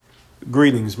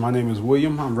Greetings. My name is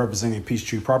William. I'm representing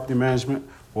Peachtree Property Management,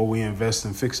 where we invest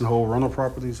in fix and hold rental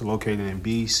properties located in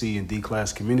B, C, and D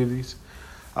class communities.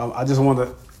 I just want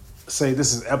to say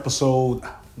this is episode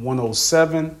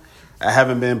 107. I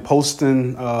haven't been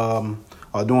posting or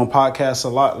doing podcasts a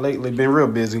lot lately. Been real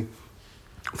busy.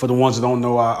 For the ones that don't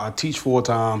know, I teach full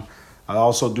time. I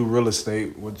also do real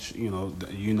estate, which you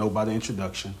know by the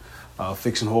introduction,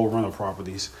 fix and hold rental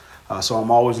properties. So I'm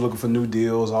always looking for new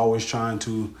deals, always trying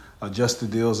to adjust the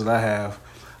deals that I have.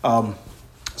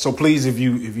 So please, if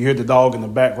you hear the dog in the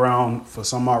background, for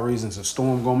some odd reasons, a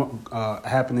storm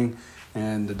happening,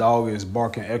 and the dog is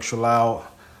barking extra loud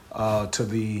to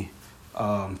the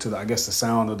I guess the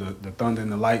sound of the thunder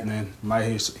and the lightning. You might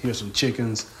hear some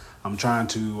chickens. I'm trying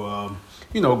to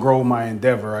grow my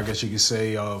endeavor, I guess you could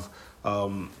say, of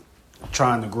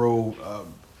trying to grow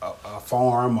a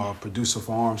farm or produce a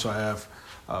farm. So I have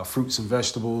fruits and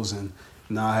vegetables, and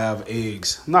now I have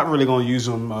eggs. I'm not really going to use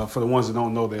them. For the ones that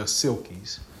don't know, they're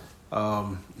silkies.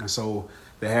 And so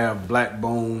they have black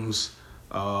bones,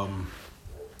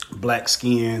 black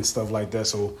skin, stuff like that.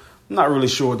 So I'm not really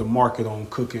sure the market on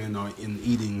cooking or in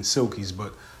eating silkies,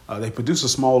 but they produce a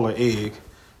smaller egg.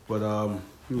 But,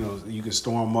 you can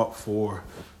store them up for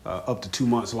up to 2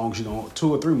 months, as long as you don't,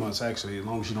 2 or 3 months actually, as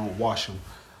long as you don't wash them.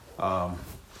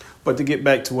 But to get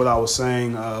back to what I was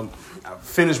saying, I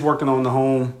finished working on the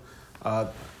home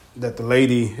that the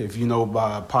lady, if you know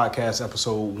by podcast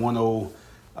episode 10,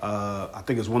 I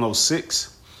think it's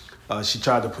 106, she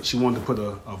wanted to put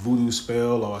a voodoo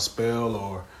spell or a spell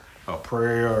or a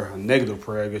prayer, or a negative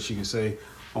prayer, I guess you could say,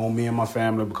 on me and my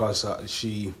family because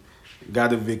she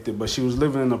got evicted, but she was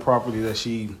living in a property that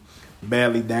she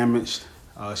badly damaged.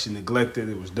 She neglected.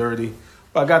 It was dirty.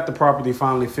 But I got the property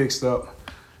finally fixed up.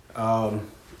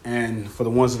 And for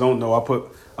the ones that don't know, I put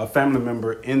a family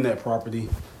member in that property.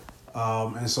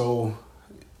 And so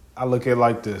I look at it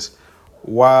like this.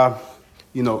 Why,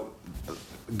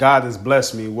 God has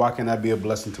blessed me. Why can't I be a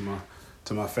blessing to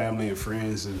my family and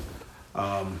friends and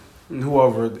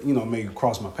whoever, may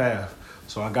cross my path?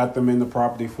 So I got them in the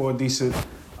property for a decent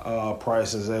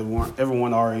price. As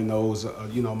everyone already knows.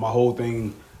 My whole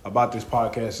thing about this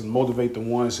podcast is motivate the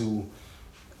ones who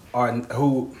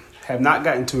have not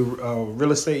gotten to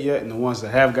real estate yet, and the ones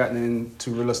that have gotten into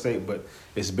real estate, but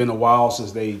it's been a while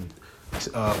since they,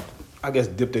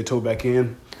 dipped their toe back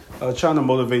in. Trying to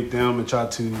motivate them and try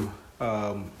to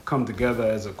come together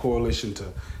as a coalition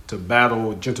to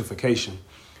battle gentrification.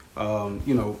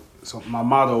 So my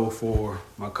motto for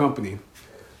my company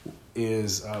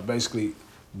is basically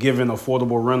giving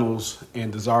affordable rentals in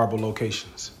desirable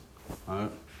locations. All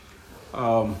right.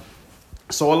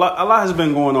 So a lot has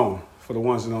been going on. For the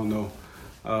ones that don't know,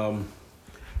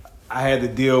 I had to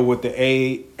deal with the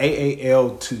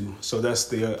AAL2. So that's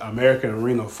the American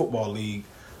Arena Football League.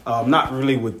 Not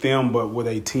really with them, but with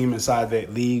a team inside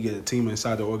that league, a team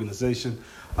inside the organization.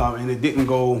 And it didn't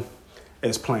go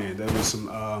as planned. There was some,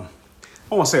 I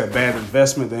won't say a bad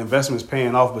investment. The investment's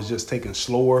paying off, but just taking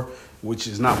slower, which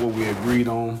is not what we agreed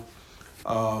on.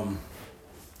 And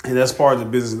that's part of the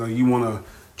business. You want to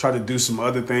try to do some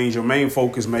other things. Your main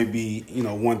focus may be,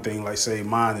 one thing, like say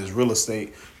mine is real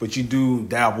estate, but you do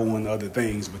dabble in other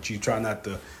things, but you try not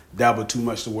to dabble too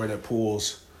much to where that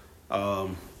pulls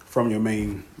from your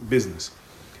main business.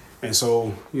 And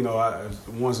so, the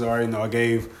ones that already know, I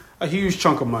gave a huge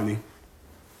chunk of money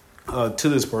to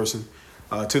this person,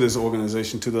 to this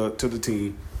organization, to the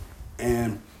team,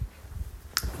 and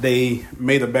they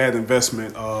made a bad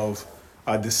investment of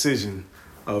a decision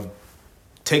of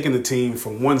taking the team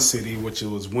from one city, which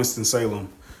was Winston-Salem,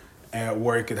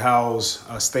 where it could house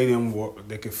a stadium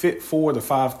that could fit 4,000 to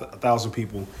 5,000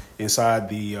 people inside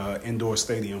the indoor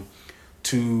stadium,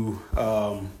 to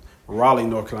Raleigh,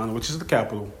 North Carolina, which is the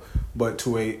capital, but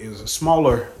to a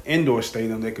smaller indoor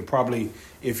stadium that could probably,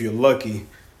 if you're lucky,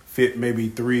 fit maybe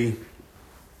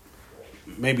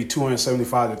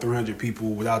 275 to 300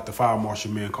 people without the fire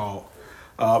marshal being called.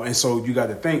 And so you got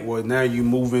to think, well, now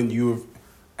you've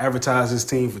advertised this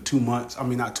team for 2 months. I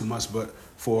mean, not 2 months, but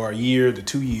for a year to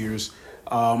 2 years.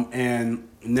 And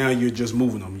now you're just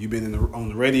moving them. You've been on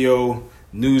the radio,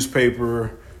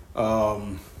 newspaper,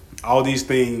 all these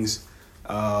things,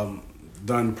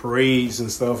 done parades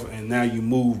and stuff. And now you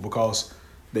move because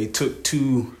they took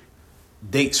 2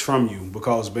 dates from you,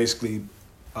 because basically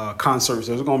concerts,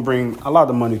 they're going to bring a lot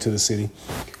of money to the city,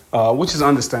 which is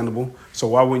understandable. So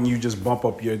why wouldn't you just bump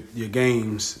up your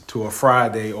games to a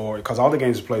Friday, or because all the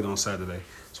games are played on Saturday.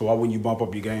 So why wouldn't you bump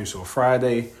up your games to a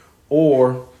Friday,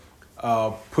 or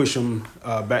push them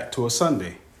back to a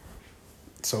Sunday?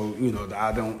 So,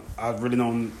 I really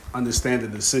don't understand the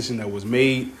decision that was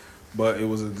made, but it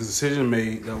was a decision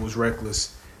made that was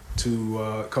reckless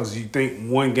to because you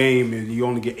think one game and you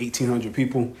only get 1,800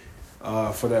 people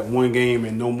for that one game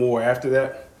and no more after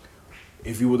that.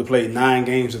 If you would have played 9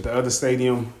 games at the other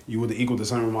stadium, you would have equaled the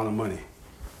same amount of money.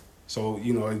 So,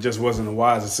 it just wasn't a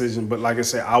wise decision. But like I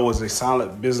said, I was a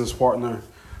solid business partner.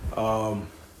 A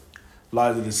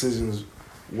lot of the decisions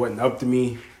wasn't up to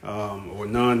me, or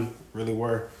none really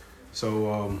were.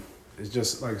 So it's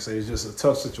just, like I say, it's just a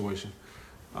tough situation.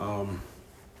 In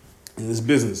this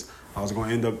business, I was going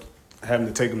to end up having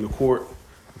to take them to court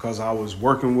because I was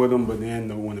working with them. But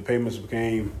then when the payments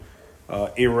became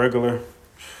irregular,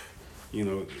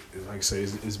 like I say,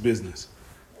 it's business.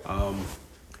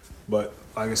 But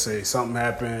like I say, something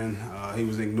happened. He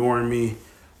was ignoring me.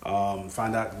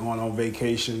 Find out going on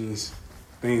vacations,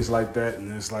 things like that.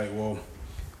 And it's like, well,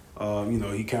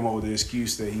 he came up with the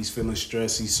excuse that he's feeling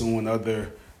stressed. He's suing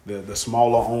the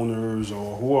smaller owners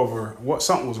or whoever.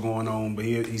 Something was going on, but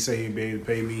he said he'd be able to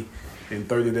pay me in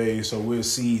 30 days. So we'll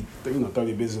see,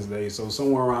 30 business days. So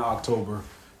somewhere around October,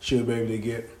 should be able to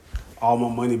get all my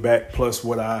money back plus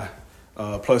what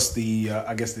plus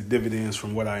the dividends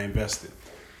from what I invested.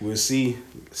 We'll see.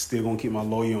 Still gonna keep my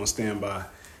lawyer on standby.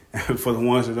 And for the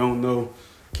ones that don't know,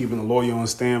 keeping a lawyer on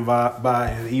standby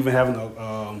and even having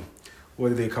a what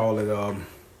do they call it?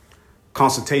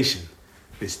 Consultation.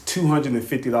 It's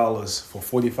 $250 for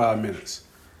 45 minutes.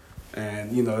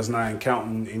 And, it's not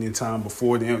counting any time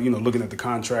before then, looking at the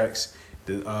contracts,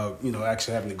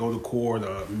 actually having to go to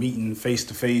court, meeting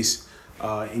face-to-face,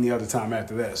 any other time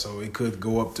after that. So it could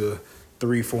go up to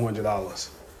 $300-400.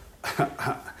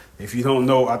 If you don't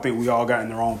know, I think we all got in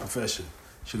the wrong profession.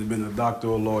 Should have been a doctor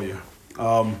or a lawyer.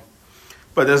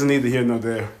 But there's neither here nor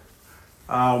there.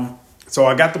 So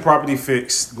I got the property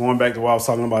fixed, going back to what I was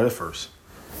talking about at first.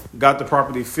 Got the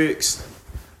property fixed.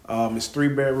 It's 3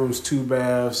 bedrooms, 2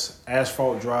 baths,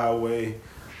 asphalt driveway,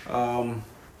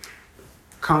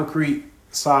 concrete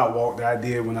sidewalk that I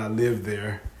did when I lived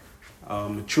there.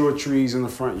 Mature trees in the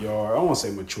front yard. I don't want to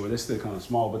say mature. They're still kind of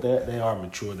small, but they are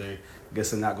mature. I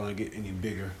guess they're not going to get any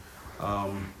bigger.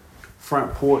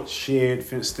 Front porch, shed,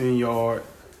 fenced-in yard,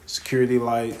 security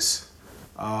lights,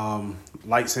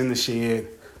 lights in the shed,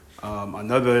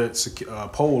 another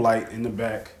pole light in the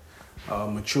back,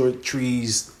 mature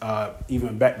trees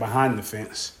even back behind the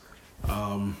fence.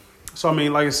 So,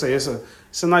 like I say,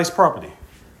 it's a nice property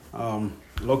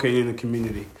located in the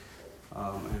community.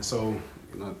 And so,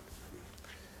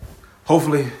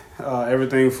 hopefully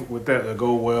everything with that will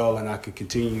go well and I can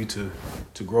continue to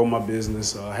grow my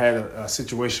business. I had a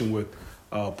situation with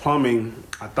plumbing.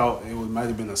 I thought it might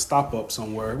have been a stop up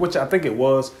somewhere, which I think it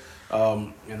was.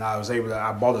 And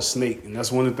I bought a snake. And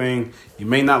that's one thing, you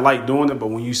may not like doing it, but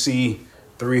when you see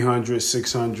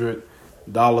 $300,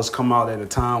 $600 come out at a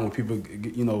time when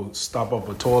people, stop up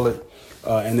a toilet,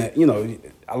 and that,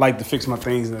 I like to fix my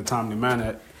things in a timely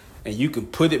manner. And you can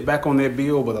put it back on their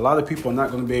bill, but a lot of people are not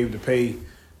going to be able to pay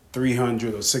 $300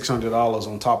 or $600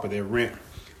 on top of their rent.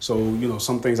 So,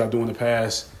 some things I do in the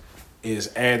past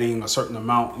is adding a certain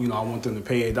amount. I want them to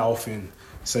pay it off in,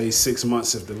 say, 6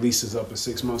 months if the lease is up in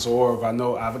 6 months. Or if I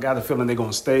know I've got a feeling they're going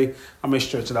to stay, I may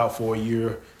stretch it out for a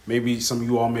year. Maybe some of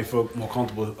you all may feel more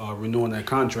comfortable renewing that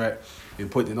contract and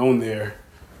putting it on there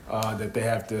that they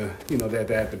have to, that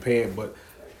they have to pay it. But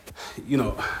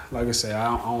like I say,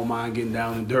 I don't mind getting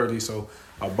down and dirty. So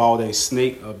I bought a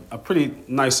snake, a pretty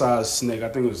nice sized snake. I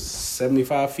think it was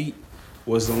 75 feet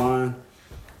was the line.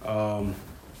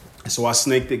 So I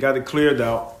snaked it, got it cleared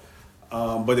out,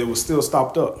 but it was still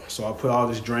stopped up. So I put all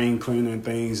this drain cleaner and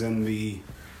things in the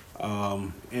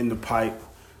pipe.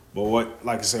 But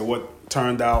what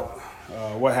turned out,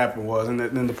 what happened was, and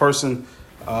then the person,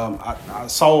 I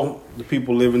saw the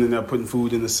people living in there putting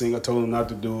food in the sink. I told them not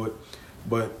to do it.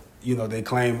 But, they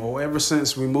claim, ever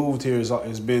since we moved here,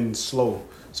 it's been slow.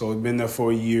 So it's been there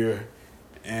for a year.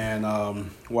 And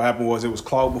what happened was it was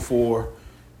clogged before,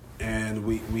 and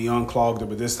we unclogged it.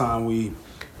 But this time we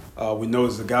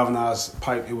noticed the galvanized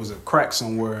pipe, it was a crack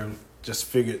somewhere, and just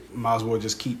figured might as well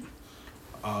just keep,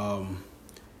 how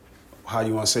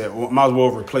you want to say it, might as well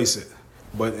replace it.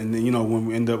 But, and then, when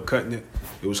we ended up cutting it,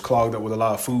 it was clogged up with a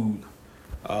lot of food.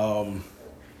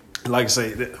 Like I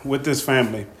say, with this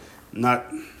family,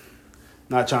 not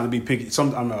trying to be picky,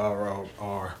 sometimes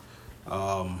are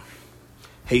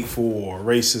hateful or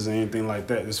racist or anything like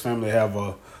that. This family have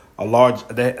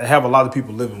they have a lot of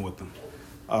people living with them.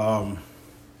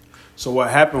 So what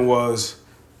happened was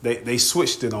they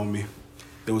switched it on me.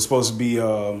 There was supposed to be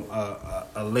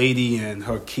a lady and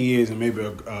her kids and maybe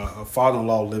a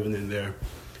father-in-law living in there.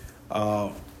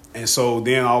 And so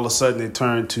then all of a sudden it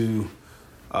turned to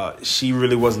She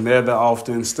really wasn't there that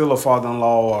often. Still a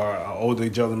father-in-law or an older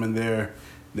gentleman there.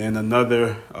 Then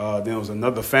it was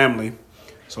another family.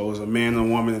 So it was a man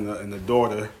and a woman and a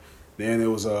daughter. Then it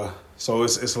was so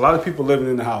it's a lot of people living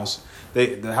in the house.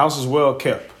 The house is well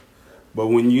kept, but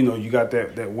when you got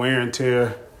that wear and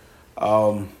tear,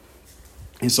 and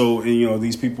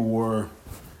these people were,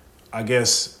 I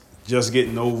guess, just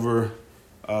getting over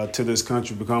to this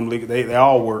country, become legal. They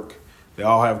all work. They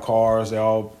all have cars. They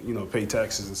all, pay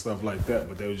taxes and stuff like that.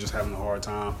 But they were just having a hard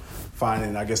time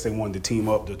finding. I guess they wanted to team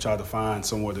up to try to find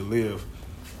somewhere to live.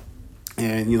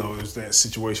 And, it was that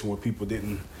situation where people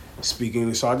didn't speak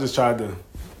English. So I just tried to,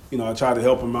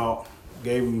 help them out.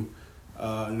 Gave them,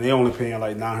 and they only paying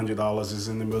like $900. It's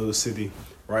in the middle of the city,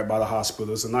 right by the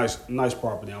hospital. It's a nice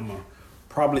property. I'm going to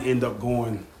probably end up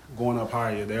going up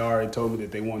higher. They already told me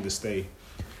that they wanted to stay.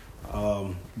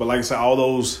 But like I said,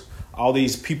 all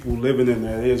these people living in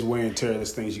there, there's wear and tear.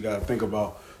 There's things you got to think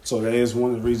about. So that is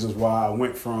one of the reasons why I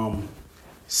went from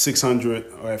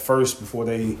 600 at first before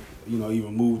they,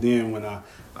 even moved in. When I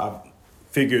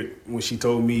figured when she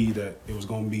told me that it was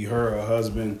going to be her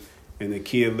husband, and the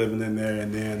kid living in there,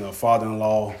 and then a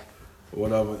father-in-law, or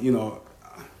whatever,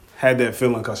 had that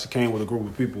feeling because she came with a group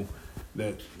of people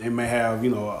that they may have,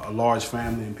 a large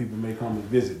family and people may come and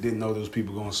visit. Didn't know those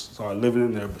people going to start living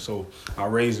in there. So I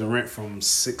raised the rent from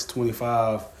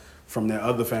 $625 from that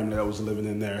other family that was living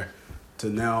in there to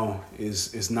now is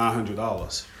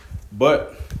 $900.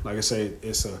 But like I say,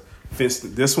 it's a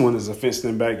fenced. This one is a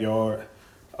fenced-in backyard,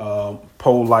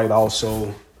 pole light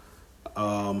also,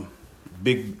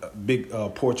 big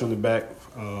porch on the back,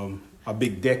 a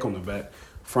big deck on the back,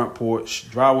 front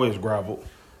porch. Driveway is gravel.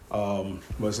 But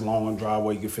it's a long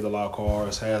driveway. You can fit a lot of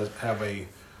cars. Have a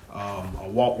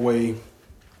walkway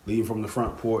leading from the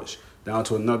front porch down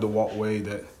to another walkway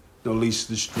that leads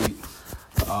to the street.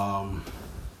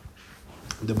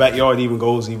 The backyard even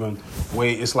goes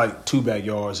way. It's like two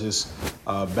backyards. It's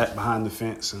back behind the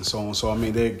fence and so on. So I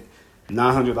mean,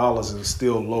 $900 is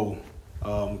still low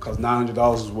because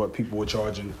 $900 is what people were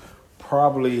charging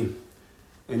probably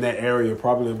in that area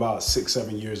probably about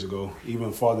 6-7 years ago,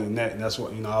 even farther than that. And that's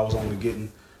what, I was only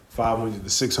getting $500 to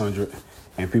 $600,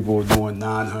 and people were doing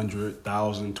 $900,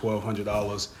 $1,000,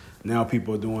 $1,200. Now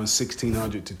people are doing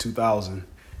 $1,600 to $2,000,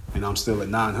 and I'm still at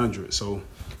 $900. So,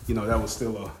 that was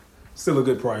still a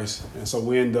good price. And so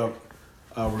we end up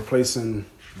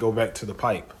go back to the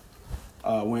pipe.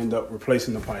 We end up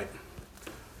replacing the pipe.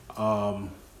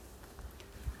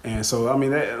 And so, I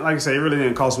mean, like I say, it really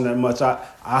didn't cost me that much.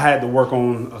 I had to work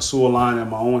on a sewer line at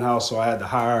my own house, so I had to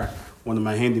hire one of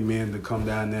my handymen to come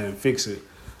down there and fix it.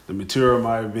 The material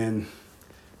might have been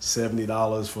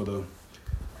 $70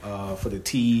 for the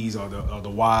T's or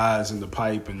the Y's and the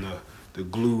pipe and the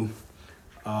glue,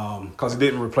 because it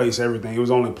didn't replace everything. It was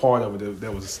only part of it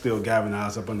that was still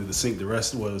galvanized up under the sink. The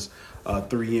rest was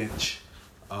 3-inch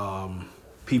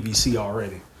PVC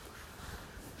already.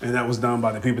 And that was done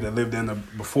by the people that lived in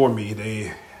before me.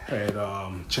 They had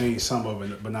changed some of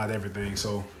it, but not everything.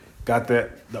 So got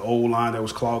the old line that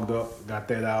was clogged up, got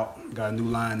that out, got a new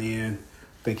line in.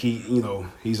 I think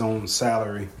he's on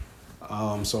salary.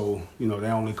 So, they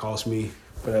only cost me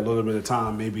for that little bit of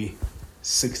time, maybe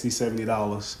 $60,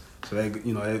 $70. So that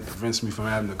prevents me from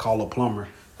having to call a plumber.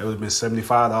 It would have been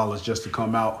 $75 just to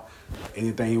come out,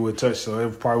 anything he would touch. So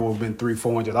it probably would have been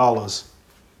 $300-$400.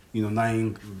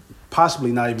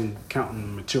 Possibly not even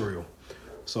counting material.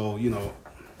 So,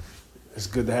 it's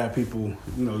good to have people,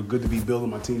 good to be building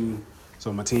my team.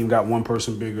 So my team got one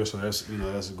person bigger, so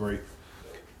that's great.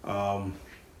 But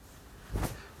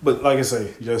like I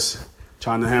say, just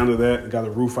trying to handle that. Got a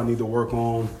roof I need to work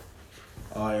on.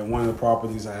 At one of the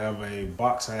properties, I have a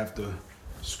box I have to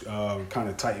kind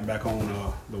of tighten back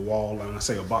on the wall. And I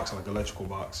say a box, like an electrical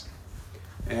box.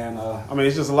 And,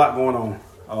 it's just a lot going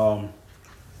on.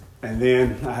 And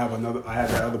then I have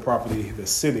that other property that's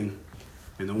sitting,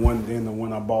 and the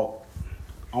one I bought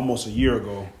almost a year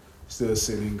ago, still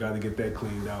sitting. Got to get that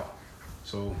cleaned out.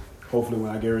 So hopefully when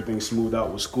I get everything smoothed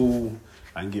out with school,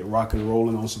 I can get rocking and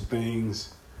rolling on some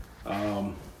things,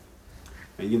 and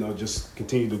just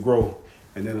continue to grow.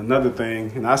 And then another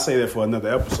thing, and I say that for another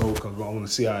episode because I want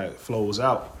to see how it flows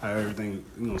out, how everything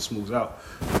smooths out.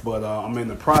 But I'm in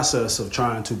the process of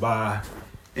trying to buy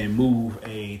and move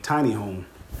a tiny home.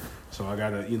 So I got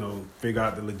to, figure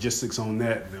out the logistics on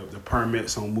that, the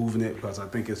permits on moving it, because I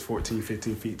think it's 14,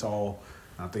 15 feet tall.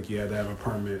 I think you had to have a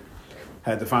permit.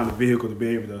 Had to find a vehicle to be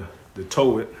able to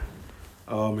tow it.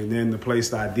 And then the place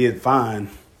that I did find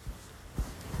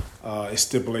is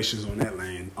stipulations on that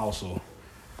land also.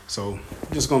 So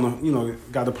just going to,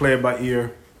 got to play it by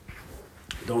ear.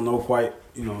 Don't know quite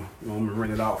I'm gonna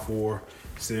rent it out for.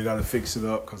 Still got to fix it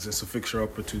up because it's a fixer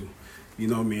upper too. You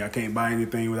know me, I can't buy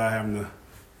anything without having to,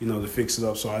 to fix it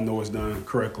up so I know it's done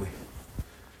correctly.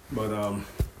 But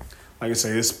like I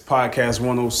say, it's podcast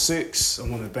 106. I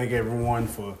want to thank everyone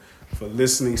for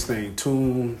listening, staying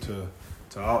tuned to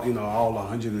all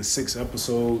 106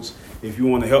 episodes. If you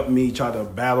want to help me try to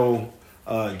battle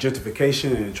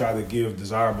gentrification and try to give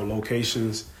desirable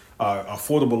locations,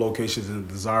 affordable locations and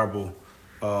desirable,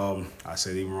 I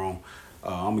said even wrong,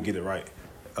 I'm going to get it right,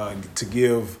 to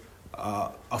give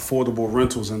affordable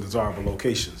rentals in desirable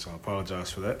locations. So I apologize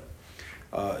for that.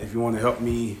 If you want to help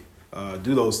me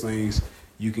do those things,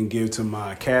 you can give to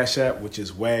my Cash App, which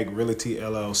is WAG Realty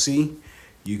LLC.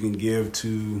 You can give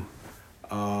to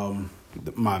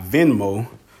my Venmo,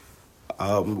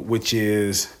 which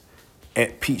is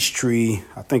at Peachtree.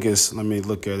 I think it's, let me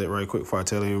look at it right quick before I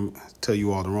tell you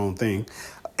all the wrong thing.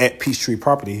 At Peachtree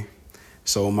Property.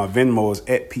 So my Venmo is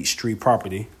at Peachtree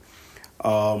Property.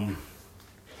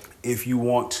 If you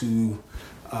want to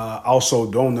also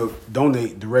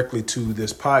donate directly to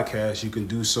this podcast, you can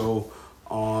do so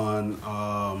on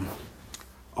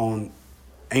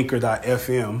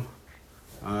Anchor.fm.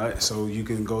 All right, so you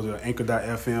can go to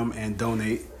Anchor.fm and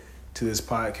donate to this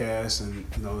podcast and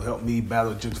help me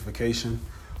battle gentrification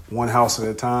one house at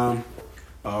a time.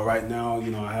 Right now,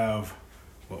 I have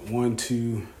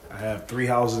I have 3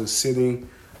 houses sitting,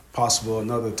 possible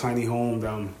another tiny home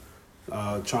that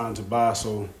I'm trying to buy.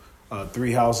 So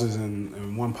 3 houses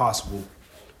and one possible,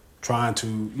 trying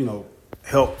to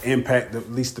help impact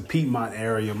at least the Piedmont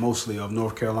area, mostly of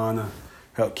North Carolina,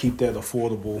 help keep that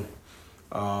affordable,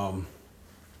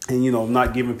 and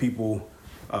not giving people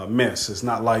a mess. It's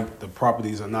not like the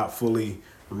properties are not fully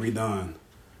redone.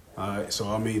 So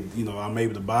I'm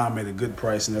able to buy them at a good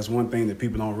price, and that's one thing that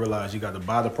people don't realize. You got to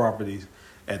buy the properties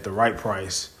at the right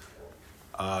price.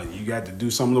 You got to do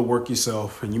some of the work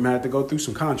yourself, and you might have to go through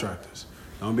some contractors.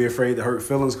 Don't be afraid to hurt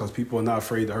feelings, because people are not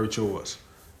afraid to hurt yours.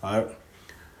 All right.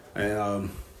 And,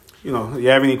 if you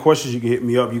have any questions, you can hit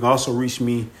me up. You can also reach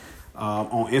me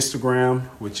on Instagram,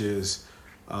 which is,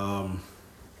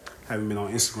 haven't been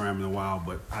on Instagram in a while,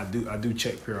 but I do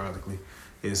check periodically.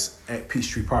 It's at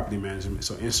Peachtree Property Management.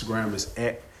 So Instagram is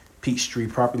at Peachtree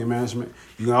Property Management.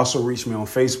 You can also reach me on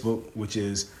Facebook, which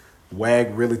is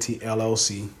WAG Realty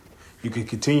LLC. You can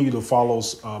continue to follow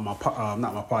not my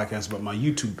podcast, but my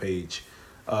YouTube page.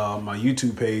 My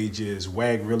YouTube page is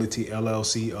WAG Realty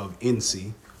LLC of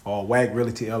NC, or WAG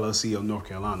Realty LLC of North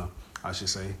Carolina, I should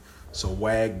say. So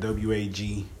WAG,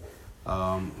 W-A-G,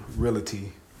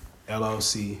 Realty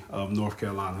LLC of North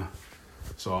Carolina.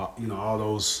 So, all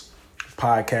those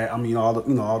podcasts,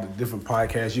 all the different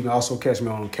podcasts. You can also catch me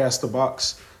on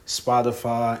Casterbox,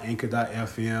 Spotify,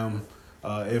 Anchor.fm.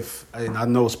 And I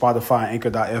know Spotify and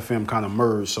Anchor.fm kind of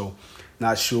merged, so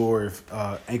not sure if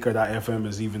Anchor.fm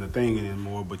is even a thing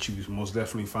anymore, but you can most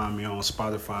definitely find me on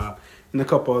Spotify and a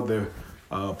couple other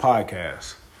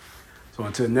podcasts. So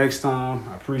until next time,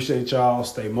 I appreciate y'all.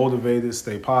 Stay motivated,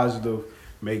 stay positive,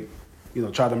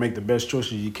 try to make the best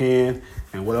choices you can,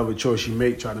 and whatever choice you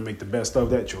make, try to make the best of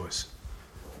that choice.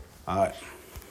 All right.